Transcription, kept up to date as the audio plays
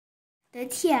The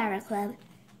Tiara Club,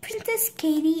 Princess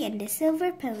Katie and the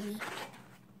Silver Pony.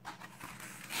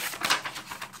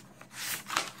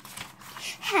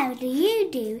 How do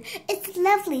you do? It's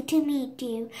lovely to meet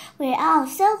you. We're all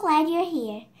so glad you're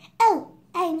here. Oh,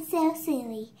 I'm so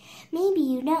silly. Maybe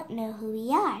you don't know who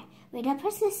we are. We're the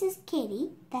Princesses Katie,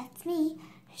 that's me,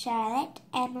 Charlotte,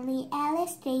 Emily,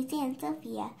 Alice, Daisy, and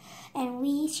Sophia. And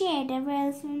we share the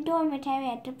Roseroom dormitory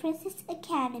at the Princess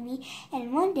Academy,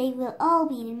 and one day we'll all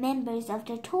be members of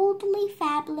the totally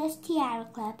fabulous Tiara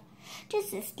Club,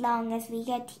 just as long as we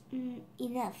get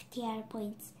enough Tiara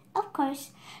points. Of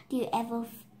course, do you ever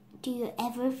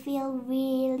feel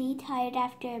really tired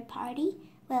after a party?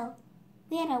 Well,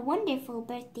 we had a wonderful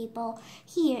birthday ball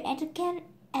here at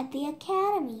the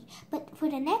academy, but for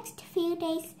the next few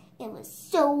days, it was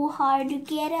so hard to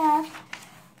get up.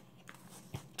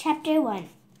 Chapter 1.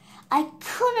 I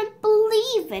couldn't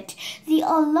believe it. The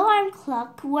alarm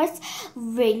clock was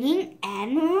ringing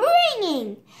and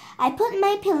ringing. I put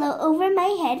my pillow over my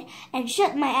head and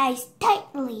shut my eyes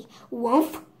tightly.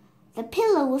 Woof! The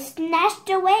pillow was snatched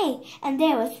away, and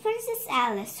there was Princess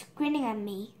Alice grinning at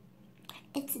me.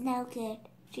 It's no good,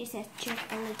 she said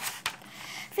cheerfully.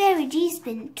 Fairy G's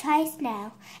been twice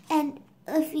now, and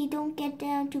if we don't get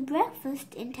down to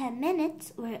breakfast in 10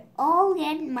 minutes, we'll all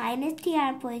get minus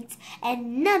Tiara points,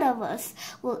 and none of us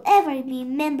will ever be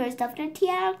members of the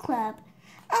Tiara Club.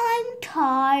 I'm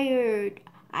tired,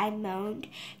 I moaned.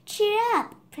 Cheer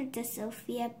up, Princess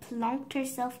Sophia plunked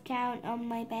herself down on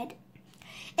my bed.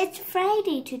 It's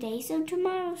Friday today, so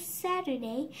tomorrow's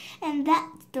Saturday, and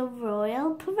that's the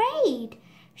royal parade.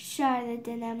 Charlotte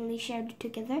and Emily shouted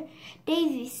together.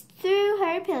 Daisy threw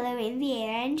her pillow in the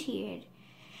air and cheered.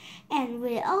 And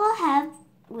we'll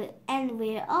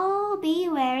all be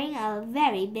wearing our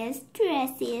very best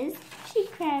dresses, she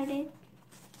crowded.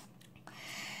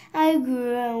 I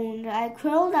groaned. I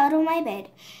crawled out of my bed.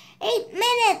 8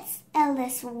 minutes,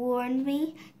 Alice warned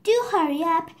me. Do hurry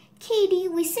up. Katie,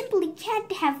 we simply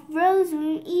can't have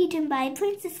Roseroom eaten by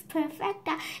Princess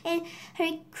Perfecta and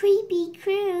her creepy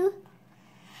crew.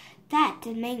 That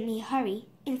didn't make me hurry.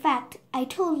 In fact, I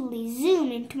totally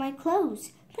zoomed into my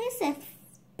clothes. Princess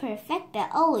Perfecta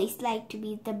always liked to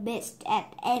be the best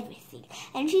at everything,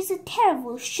 and she's a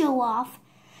terrible show-off.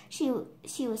 She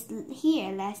was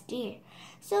here last year,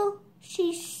 so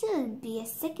she should be a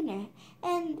sickener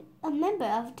and a member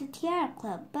of the Tiara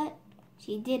Club, but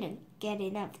she didn't get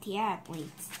enough Tiara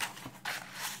points.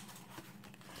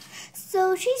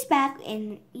 So she's back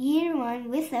in year 1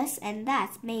 with us, and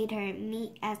that's made her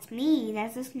as mean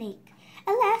as a snake.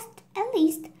 At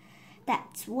least,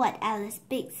 that's what Alice's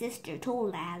big sister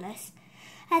told Alice.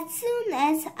 As soon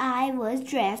as I was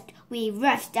dressed, we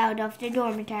rushed out of the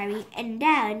dormitory and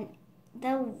down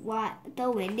the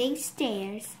winding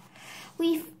stairs.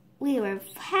 We were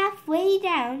halfway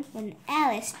down when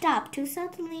Alice stopped too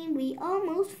suddenly. We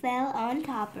almost fell on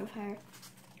top of her.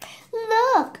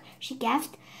 Look, she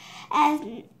gasped,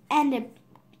 and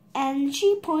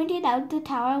she pointed out the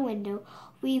tower window.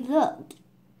 We looked,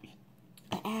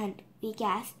 and we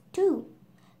gasped too.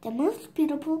 The most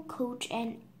beautiful coach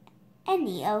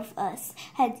any of us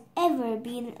had ever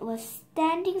been was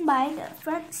standing by the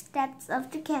front steps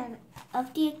of the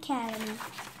academy.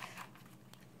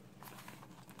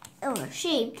 It was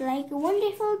shaped like a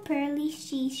wonderful pearly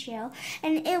seashell,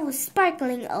 and it was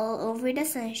sparkling all over the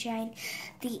sunshine.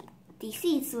 The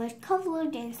seats were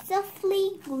covered in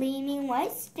softly gleaming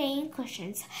white stained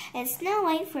cushions and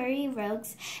snow-white furry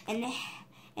rugs,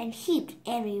 and heaped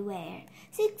everywhere.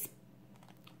 Six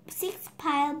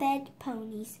pile-bed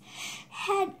ponies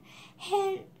had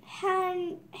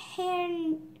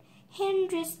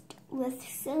hand-dressed with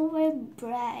silver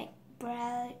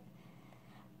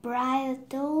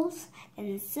bridles,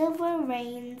 and silver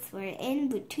reins were in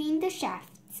between the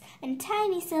shafts, and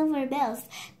tiny silver bells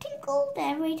tinkled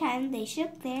every time they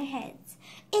shook their heads.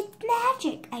 It's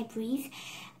magic, I breathed,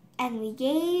 and we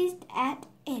gazed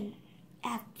in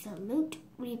absolute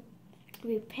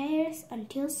repairs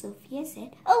until Sophia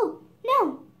said, "Oh,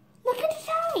 no, look at the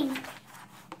time."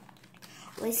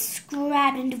 We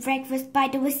grabbed into breakfast by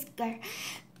the whisker.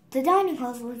 The dining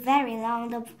halls were very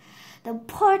long. The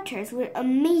porters were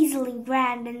amazingly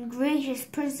grand and gracious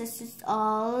princesses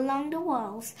all along the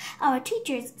walls. Our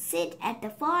teachers sit at the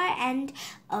far end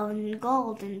on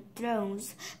golden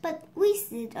thrones, but we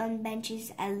sit on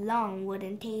benches at long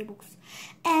wooden tables,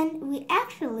 and we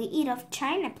actually eat off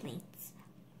china plates.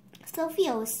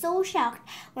 Sophia was so shocked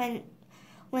when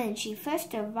she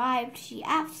first arrived. She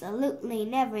absolutely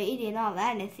never eaten off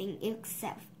anything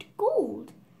except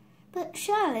gold. But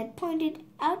Charlotte pointed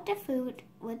out the food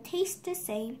would taste the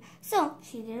same, so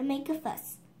she didn't make a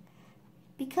fuss.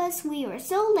 because we were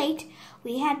so late,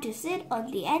 we had to sit on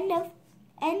the end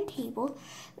table,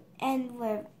 and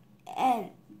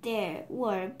there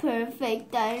were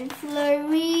Perfecta and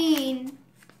Florine.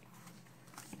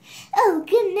 "Oh,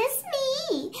 goodness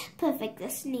me!" Perfecta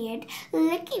sneered,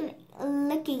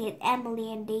 looking at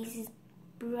Emily and Daisy's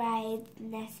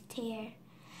brightness tear.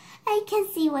 "I can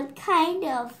see what kind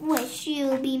of wish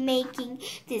you'll be making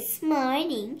this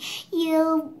morning.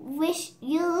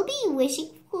 You'll be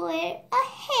wishing for a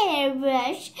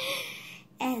hairbrush."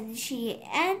 And she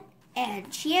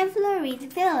and Florine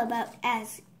felt about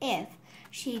as if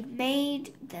she'd made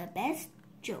the best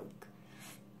joke.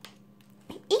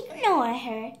 "Ignore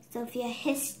her," Sophia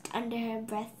hissed under her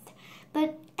breath.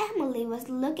 But Emily was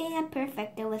looking at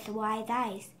Perfecta with wide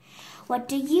eyes. "What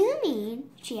do you mean?"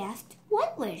 she asked.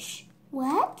 "What wish?"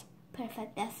 "What?"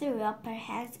 Perfecta threw up her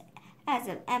hands as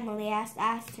if Emily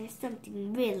asked her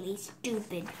something really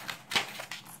stupid.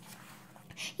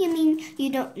 "You mean you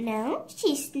don't know?"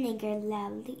 she sniggered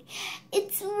loudly.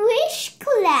 "It's wish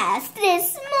class this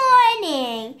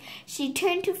morning." She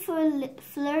turned to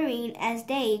Florine as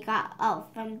they got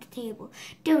up from the table.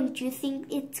 "Don't you think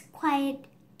it's quite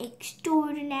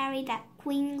extraordinary that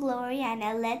Queen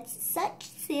Gloriana lets such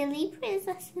silly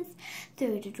princesses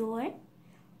through the door?"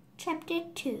 Chapter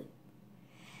 2.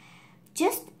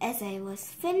 Just as I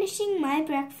was finishing my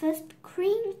breakfast,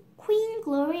 Queen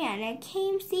Gloriana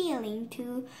came sailing to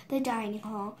the dining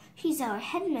hall. She's our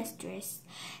headmistress.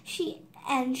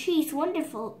 She's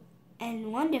wonderful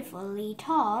and wonderfully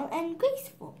tall and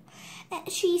graceful.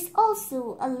 And she's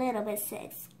also a little bit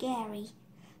scary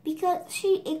because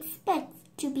she expects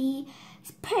to be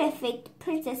perfect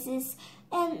princesses,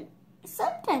 and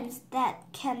sometimes that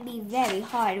can be very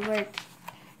hard work.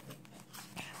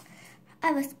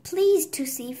 I was pleased to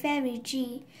see Fairy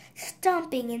G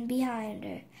stomping in behind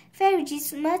her. Fairy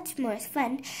G's much more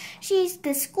fun. She's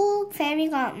the school fairy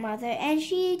godmother, and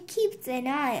she keeps an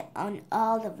eye on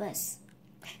all of us.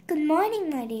 "Good morning,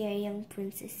 my dear young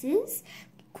princesses,"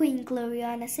 Queen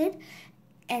Gloriana said,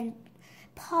 and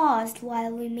paused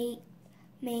while we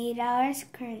made our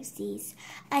curtsies.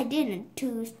 I didn't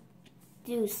do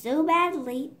so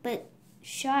badly, but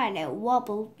Charlotte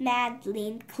wobbled madly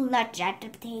and clutched at the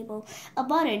table. A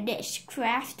butter dish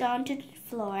crashed onto the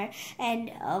floor,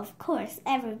 and of course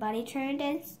everybody turned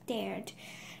and stared.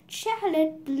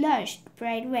 Charlotte blushed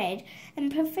bright red,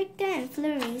 and Perfecta and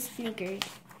Florine sniggered.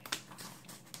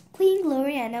 Queen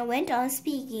Gloriana went on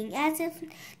speaking as if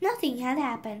nothing had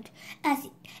happened.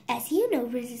 As you know,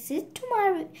 princesses,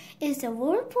 tomorrow is the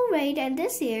World Parade, and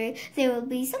this year there will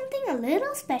be something a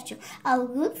little special. Our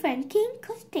good friend King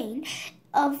Costain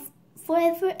of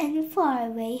Forever and Far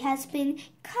Away has been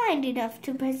kind enough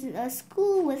to present a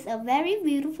school with a very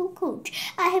beautiful coach.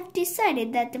 I have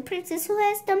decided that the princess who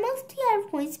has the most Tiara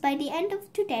points by the end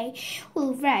of today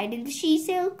will ride in the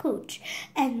she-sail coach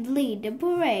and lead the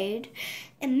parade.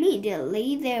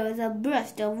 Immediately there was a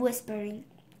burst of whispering.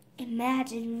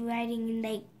 "Imagine riding in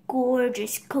that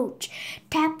gorgeous coach."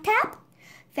 Tap, tap.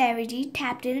 Fairy G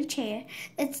tapped in a chair.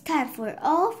 "It's time for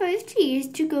all first years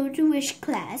to go to wish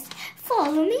class.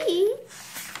 Follow me."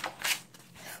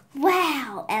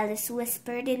 "Wow," Alice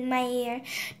whispered in my ear.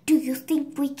 "Do you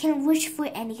think we can wish for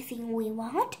anything we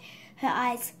want?" Her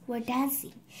eyes were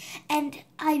dancing, and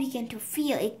I began to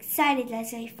feel excited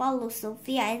as I followed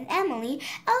Sophia and Emily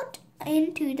out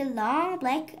into the long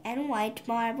black and white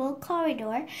marble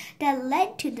corridor that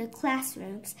led to the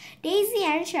classrooms. Daisy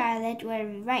and Charlotte were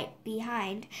right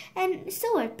behind, and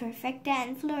so were Perfecta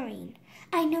and Florine.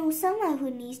 "I know someone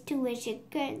who needs to wish a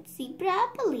curtsy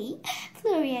properly,"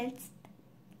 Florine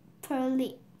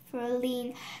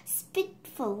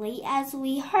spitefully as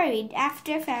we hurried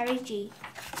after Fairy G.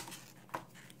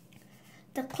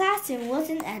 The classroom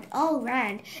wasn't at all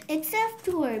round, except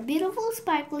for a beautiful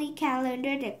sparkly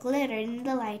calendar that glittered in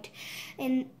the light.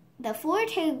 And the 4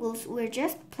 tables were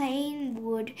just plain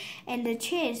wood, and the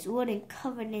chairs weren't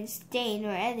covered in stain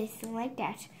or anything like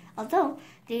that, although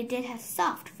they did have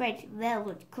soft red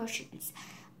velvet cushions.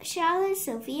 Charlotte,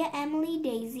 Sophia, Emily,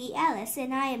 Daisy, Alice,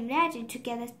 and I imagined to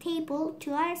get a table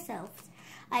to ourselves.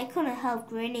 I couldn't help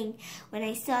grinning when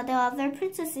I saw the other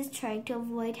princesses trying to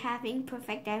avoid having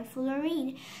Perfecta and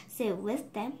Florine sit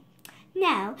with them.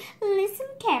 "Now, listen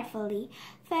carefully,"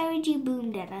 Fairy G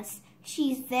boomed at us.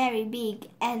 She's very big,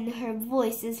 and her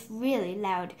voice is really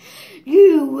loud.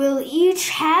 "You will each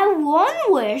have one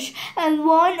wish, and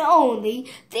one only.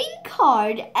 Think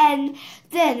hard, and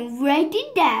then write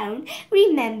it down.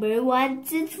 Remember,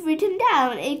 once it's written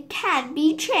down, it can't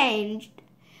be changed."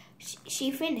 She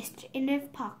finished in her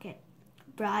pocket,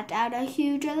 brought out a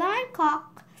huge alarm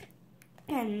clock,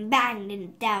 and banged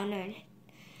it down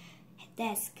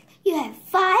desk. You have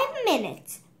 5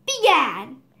 minutes.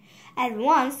 Began! At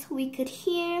once we could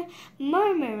hear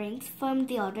murmurings from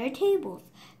the other tables.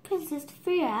 Princess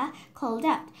Tiara called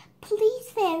out, "Please,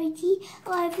 Fairy,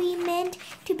 are we meant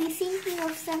to be thinking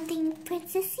of something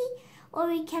princessy, or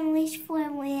we can wish for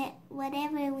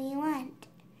whatever we want?"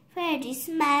 Fairy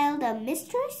smiled a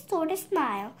mysterious sort of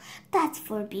smile. "That's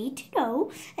for me to know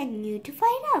and you to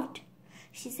find out,"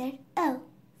 she said. "Oh,"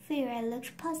 Tiara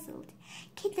looked puzzled.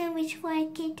 "Kitten wish for a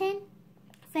kitten?"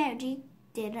 Fairy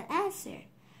didn't answer.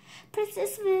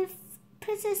 Princess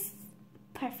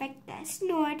Perfecta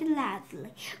snored loudly.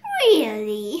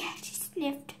 "Really?" she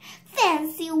sniffed.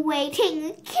 "Fancy waiting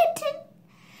a kitten?"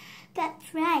 That's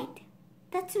right,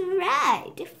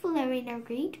 Florine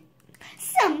agreed.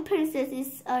 "Some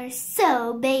princesses are so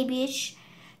babyish."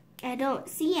 "I don't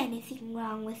see anything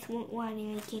wrong with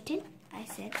wanting a kitten," I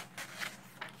said.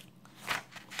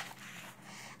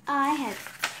 I had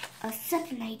a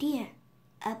sudden idea.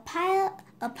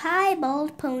 A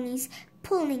piebald pony's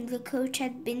pulling the coach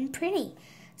had been pretty,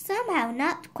 somehow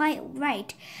not quite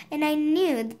right, and I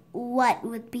knew what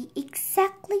would be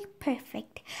exactly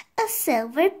perfect. A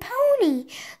silver pony!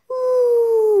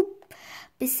 Ooh!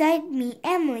 Beside me,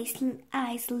 Emily's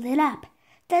eyes lit up.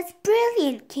 "That's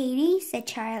brilliant, Katie," said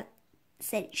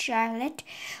Charlotte.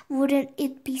 "Wouldn't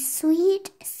it be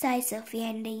sweet?" sighed Sophie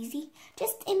and Daisy.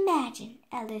 "Just imagine,"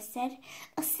 Alice said,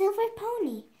 "a silver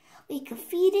pony. We could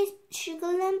feed it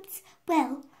sugar lumps."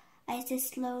 "Well," I said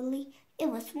slowly, "it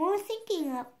was more thinking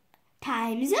of."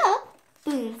 "Time's up,"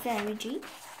 boomed Fairy G.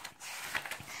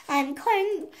 I'm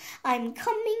coming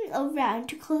around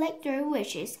to collect your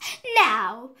wishes.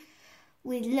 Now!"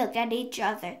 We looked at each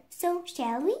other. "So,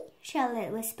 shall we?"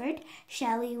 Charlotte whispered.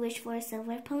 "Shall we wish for a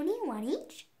silver pony, one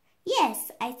each?" "Yes,"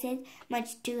 I said, much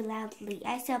too loudly.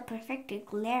 I saw Perfecta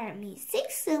glare at me.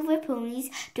 6 silver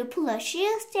ponies to pull a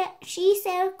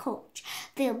she-sailor coach.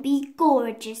 They'll be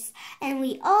gorgeous. And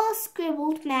we all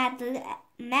scribbled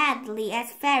madly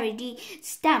as Fairy G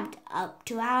stumped up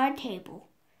to our table.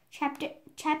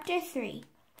 Chapter 3.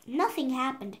 Nothing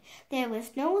happened. There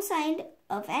was no sign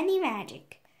of any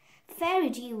magic.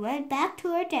 Fairy G went back to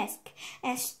her desk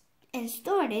and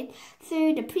sorted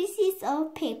through the pieces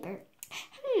of paper.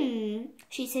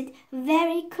 She said,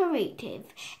 "Very creative.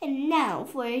 And now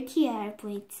for tiara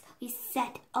points." We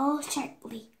sat all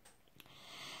sharply.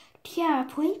 "Tiara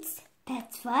points?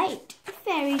 That's right."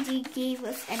 Fairy G gave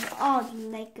us an odd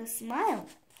like a smile.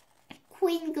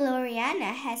 "Queen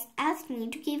Gloriana has asked me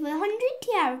to give 100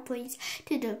 tiara points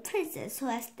to the princess who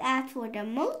has asked for the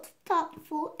most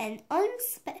thoughtful and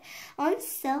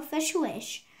unselfish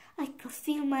wish." I could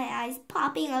feel my eyes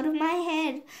popping out of my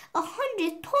head.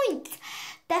 100 points!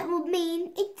 That would mean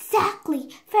exactly.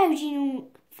 Fairy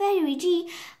G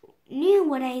knew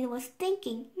what I was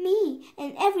thinking. Me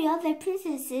and every other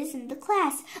princesses in the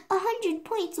class. 100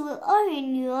 points will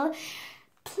earn you a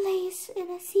place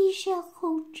in a seashell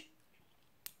coach.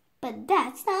 "But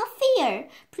that's not fair."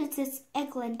 Princess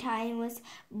Eglantine was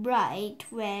bright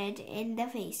red in the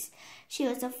face. She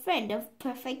was a friend of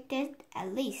Perfecta,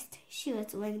 at least. She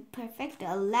was when Perfecta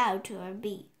allowed her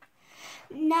be.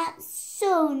 "Not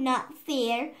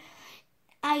fair.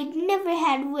 I'd never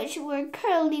had wish for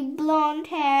curly blonde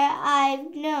hair.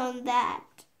 I've known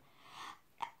that."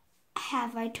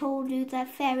 "Have I told you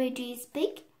that Fairy G is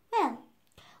big?" Well,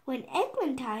 when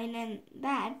Eglantine and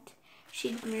that,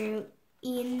 she grew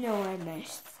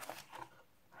enormous.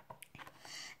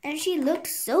 And she looked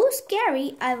so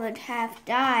scary I would have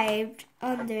dived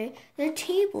under the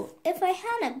table if I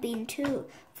hadn't been too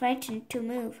frightened to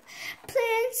move.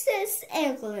 "Princess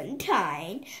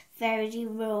Eglantine," Fairy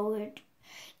roared,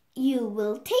 "you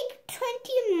will take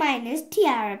 20 minus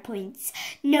tiara points.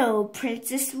 No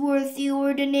princess worthy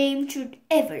or the name should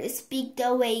ever speak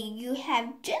the way you have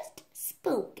just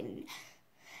spoken."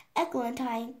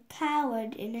 Eglantine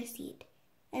cowered in her seat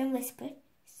and whispered,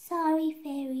 "Sorry,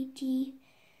 Fairy G."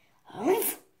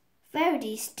 "Humph!" Fairy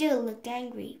G still looked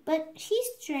angry, but she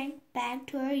shrank back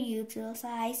to her usual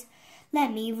size.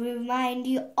 "Let me remind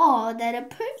you all that a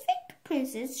perfect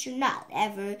princess should not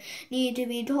ever need to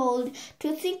be told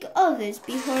to think others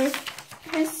before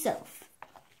herself."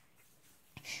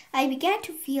 I began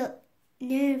to feel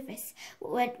nervous.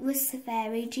 What would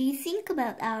Fairy G think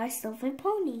about our silver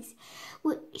ponies?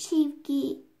 Would she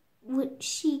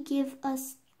give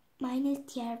us minus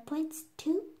tiara points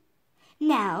too?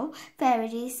 "Now," Fairy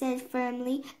G said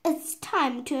firmly, "it's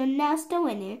time to announce the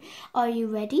winner. Are you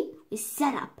ready?" We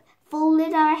sat up,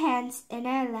 folded our hands in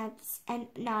our laps, and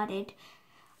nodded.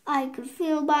 I could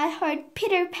feel my heart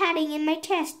pitter-patting in my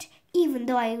chest, even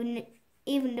though I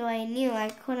knew I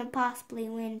couldn't possibly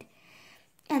win.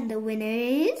 And the winner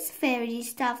is? Fairy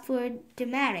stopped for a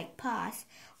dramatic pause.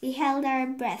 We held our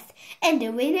breath. And the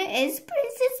winner is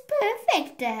Princess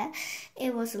Perfecta.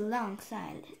 It was a long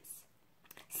silence.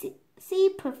 See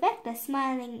Perfecta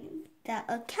smiling.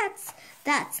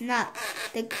 That's not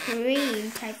the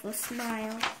Korean type of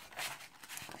smile.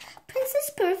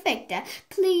 Princess Perfecta,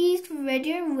 please read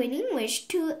your winning wish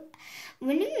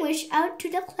out to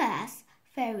the class,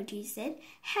 Fairy said,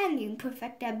 handing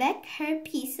Perfecta back her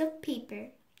piece of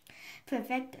paper.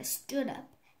 Perfecta stood up.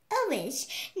 A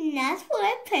wish not for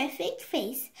a perfect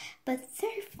face, but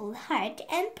thoughtful heart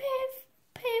and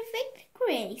perfect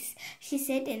grace, she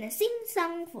said in a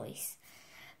sing-song voice.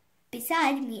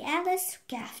 Beside me, Alice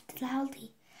gasped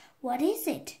loudly. What is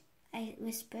it? I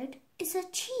whispered. It's a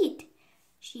cheat,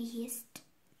 she hissed.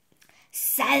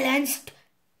 Silenced,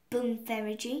 boomed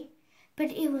Fairy.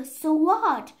 But it was so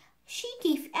odd. She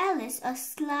gave Alice a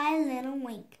sly little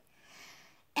wink.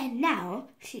 And now,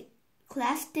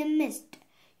 class dismissed.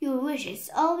 Your wishes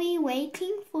all be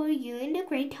waiting for you in the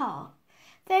great hall.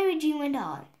 Fairy went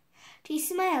on. She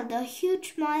smiled a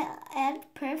huge smile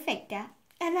at Perfecta.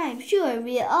 And I'm sure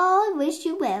we all wish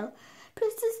you well.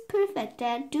 Princess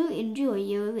Perfecta, do enjoy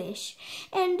your wish,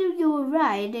 and your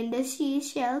ride in the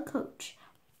seashell coach.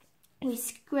 We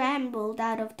scrambled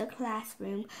out of the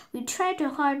classroom. We tried to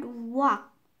hard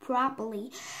walk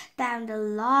properly down the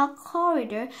long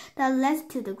corridor that led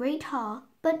to the great hall,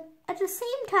 but at the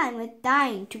same time we're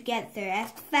dying to get there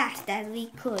as fast as we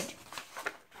could.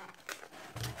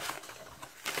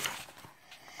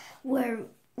 Will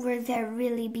there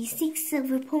really be 6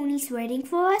 silver ponies waiting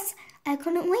for us? I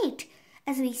couldn't wait.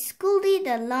 As we scooted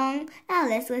along,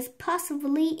 Alice was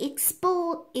possibly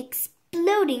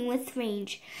exploding with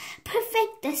rage.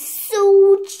 Perfecta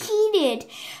so cheated,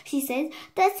 she said.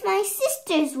 That's my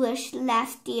sister's wish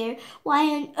last year. Why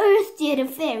on earth did a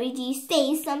Fairy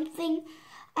say something?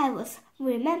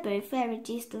 Remembered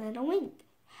Fairy's little wink.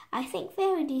 I think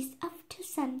Fairy's up to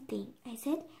something, I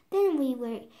said. Then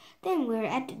we're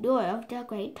at the door of the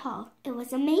great hall. It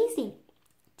was amazing.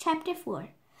 Chapter 4.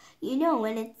 You know,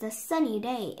 when it's a sunny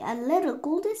day, a little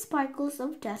golden sparkles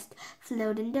of dust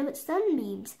float in the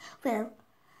sunbeams. Well,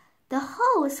 the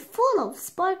hall was full of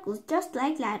sparkles just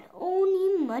like that,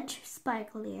 only much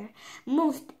sparklier.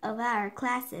 Most of our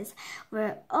classes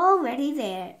were already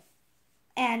there,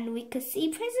 and we could see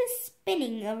Princess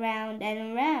spinning around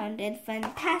and around in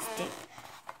fantastic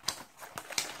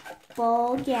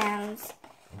ball gowns,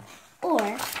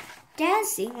 or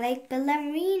dancing like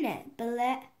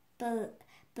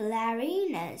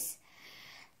ballerinas.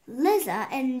 Liza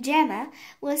and Gemma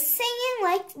was singing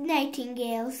like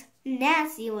nightingales.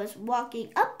 Nancy was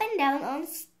walking up and down on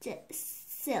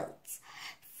stilts.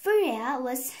 Freya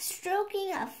was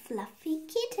stroking a fluffy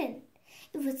kitten.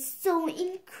 It was so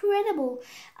incredible.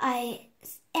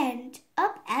 And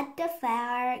up at the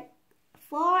far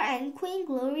and Queen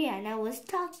Gloriana was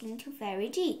talking to Fairy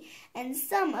G and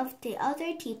some of the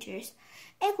other teachers.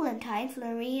 Eglantine,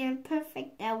 Florine, and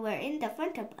Perfecta were in the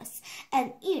front of us,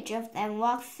 and each of them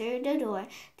walked through the door.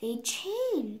 They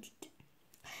changed.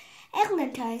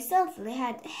 Eglantine suddenly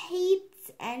had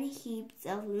heaps and heaps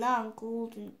of long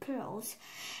golden curls,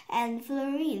 and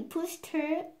Florine pushed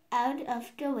her out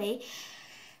of the way.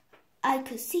 I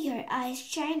could see her eyes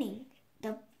shining.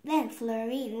 Then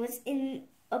Florine was in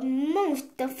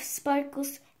amongst the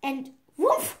sparkles, and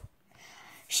woof!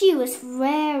 She was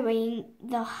wearing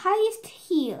the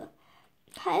high-heeled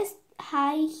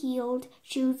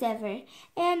shoes ever,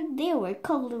 and they were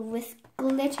covered with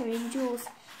glittering jewels,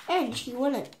 and she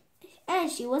wasn't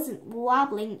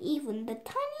wobbling even the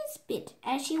tiniest bit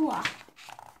as she walked.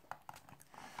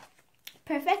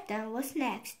 Perfecta was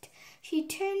next. She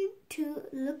turned to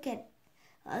look at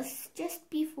us just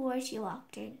before she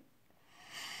walked in.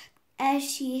 As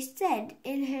she said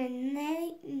in her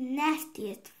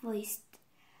nastiest voice,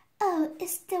 "Oh,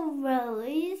 it's the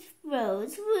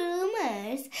Rose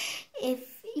rumors.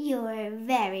 If you're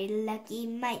very lucky,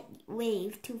 might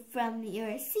wave from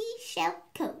your seashell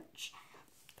coach."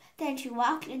 Then she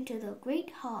walked into the great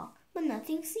hall, but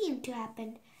nothing seemed to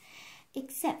happen,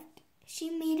 except she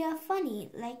made a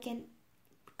funny, like a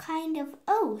kind of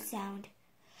O sound,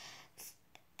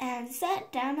 and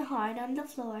sat down hard on the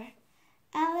floor.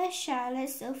 Alice, Charlotte,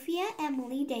 Sophia,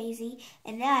 Emily, Daisy,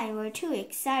 and I were too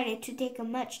excited to take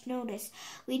much notice.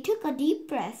 We took a deep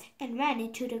breath and ran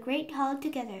into the great hall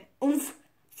together. Oomph!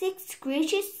 6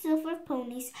 gracious silver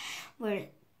ponies were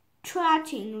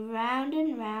trotting round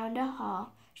and round the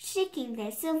hall, shaking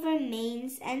their silver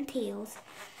manes and tails,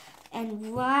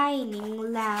 and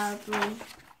whining loudly.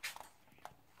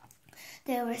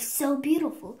 They were so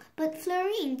beautiful, but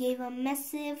Florine gave a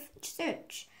massive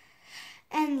search.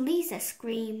 and Lisa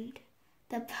screamed.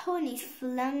 The ponies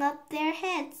flung up their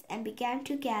heads and began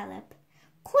to gallop.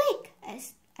 "Quick!"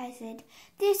 I said.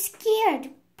 "They're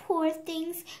scared, poor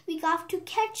things. We got to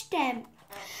catch them,"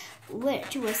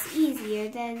 which was easier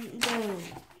than doing.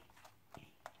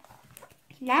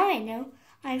 "Now I know.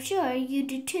 I'm sure you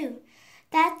do too.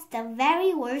 That's the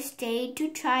very worst day to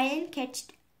try and catch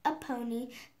a pony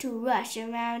to rush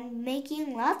around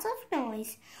making lots of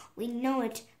noise. We know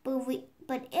it,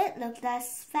 but it looked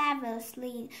as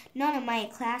fabulously. None of my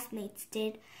classmates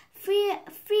did."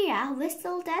 Freya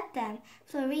whistled at them.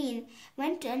 Florine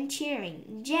went on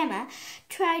cheering. Gemma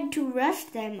tried to rush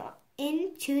them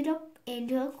into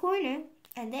a corner.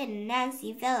 And then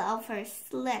Nancy fell off her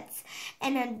sleds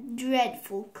and a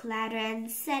dreadful clatter and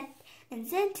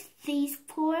sent these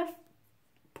poor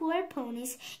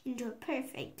ponies into a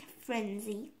perfect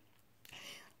frenzy.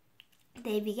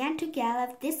 They began to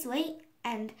gallop this way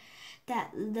and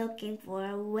that, looking for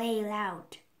a way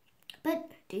out.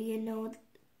 But do you know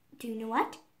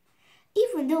what?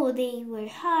 Even though they were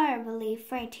horribly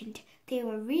frightened, they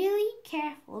were really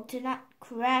careful to not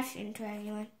crash into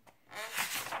anyone.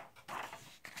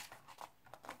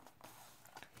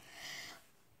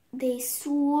 They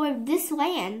swerved this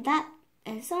way and that,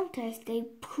 and sometimes they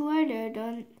poured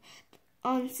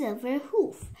on Silver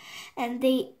Hoof, and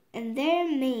their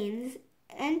manes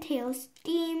and tails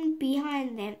steamed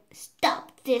behind them.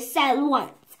 "Stop this at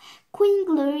once!" Queen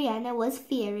Gloriana was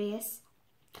furious.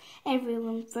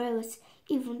 Everyone froze,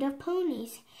 even the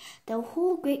ponies. The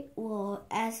whole Great Wall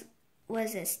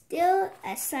was as still,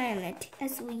 as silent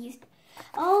as we've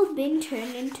all been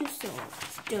turned into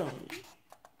stone.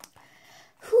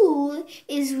 "Who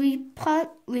is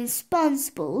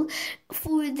responsible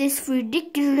for this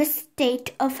ridiculous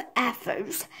state of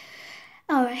affairs?"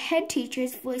 Our head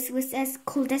teacher's voice was as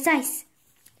cold as ice,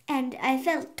 and I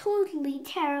felt totally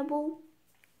terrible.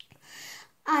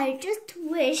 I just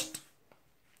wished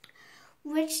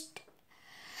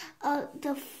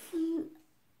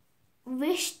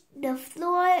the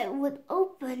floor would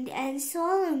open and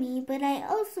swallow me, but I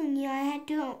also knew I had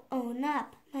to own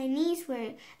up. My knees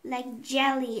were like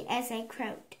jelly as I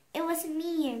croaked. "It was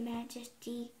me, Your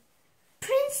Majesty."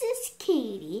 "Princess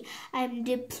Katie, I'm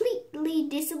deeply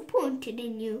disappointed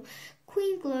in you,"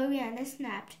 Queen Gloriana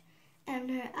snapped, and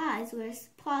her eyes were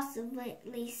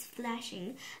possibly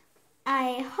flashing.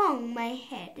 I hung my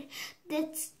head.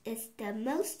 "This is the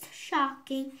most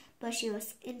shocking," but she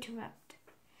was interrupted.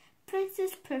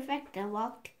 Princess Perfecta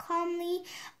walked calmly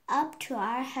up to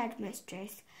our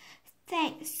headmistress,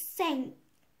 sank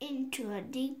into a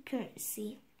deep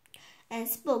curtsy, and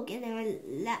spoke in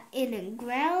a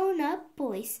grown-up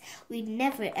voice we'd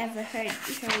never ever heard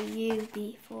her use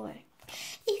before.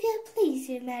 "If you please,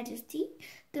 Your Majesty,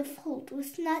 the fault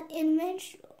was not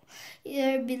intentional.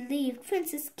 Your beloved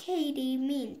Princess Katie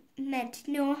meant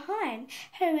no harm.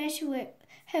 Her wish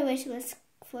was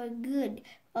for good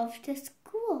of the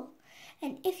school.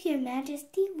 And if Your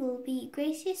Majesty will be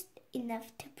gracious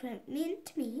enough to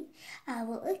permit me, I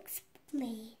will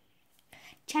explain."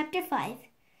 Chapter 5.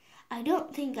 I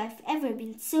don't think I've ever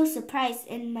been so surprised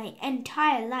in my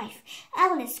entire life.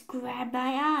 Alice grabbed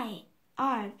my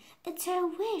arm. "It's her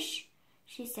wish,"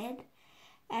 she said,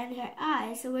 and her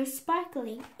eyes were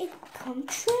sparkling. "It come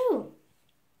true."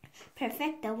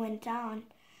 Perfecta went on,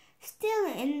 still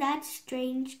in that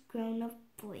strange grown-up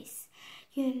voice.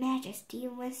 "Your Majesty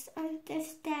must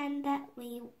understand that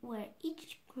we were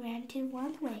each granted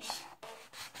one wish."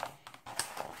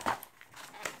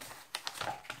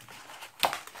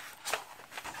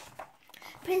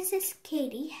 Princess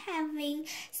Katie, having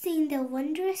seen the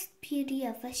wondrous beauty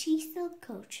of a she-silk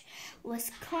coach,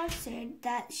 was concerned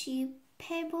that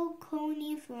pebble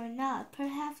ponies were not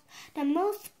perhaps the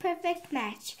most perfect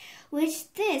match,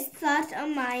 which this thought of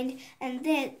mine, and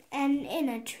in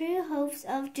a true hopes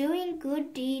of doing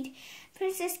good deed,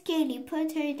 Princess Katie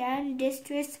put her down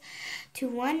distress to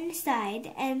one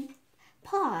side and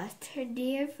paused her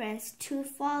dear friends to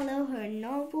follow her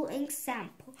noble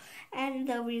example, and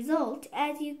the result,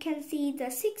 as you can see,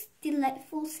 the 6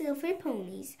 delightful silver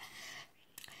ponies.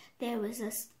 There was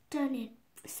a stunned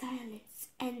silence,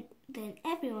 and then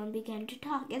everyone began to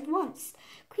talk at once.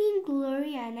 Queen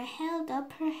Gloriana held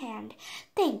up her hand.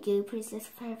 "Thank you, Princess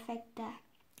Perfecta,"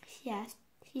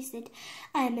 she said.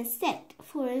 "I am set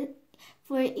for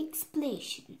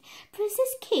explanation.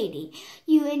 Princess Katie,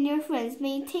 you and your friends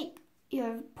may take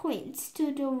your points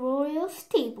to the royal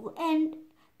stable and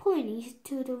ponies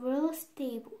to the royal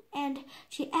stable," and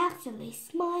she actually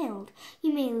smiled.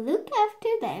 "You may look after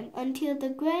them until the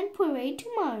grand parade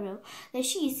tomorrow. The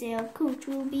she-sail coach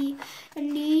will be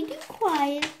neat,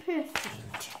 quiet,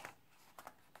 perfect."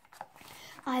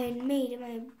 I had made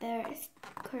my best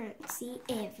curtsy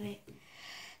ever.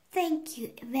 "Thank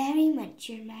you very much,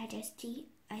 Your Majesty,"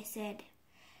 I said,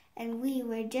 and we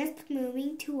were just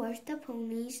moving towards the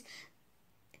ponies.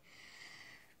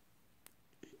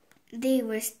 They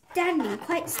were standing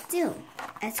quite still,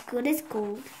 as good as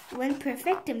gold, when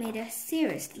Perfecta made a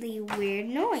seriously weird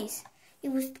noise. It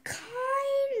was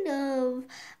kind of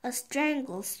a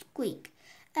strangled squeak,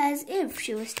 as if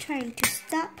she was trying to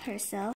stop herself.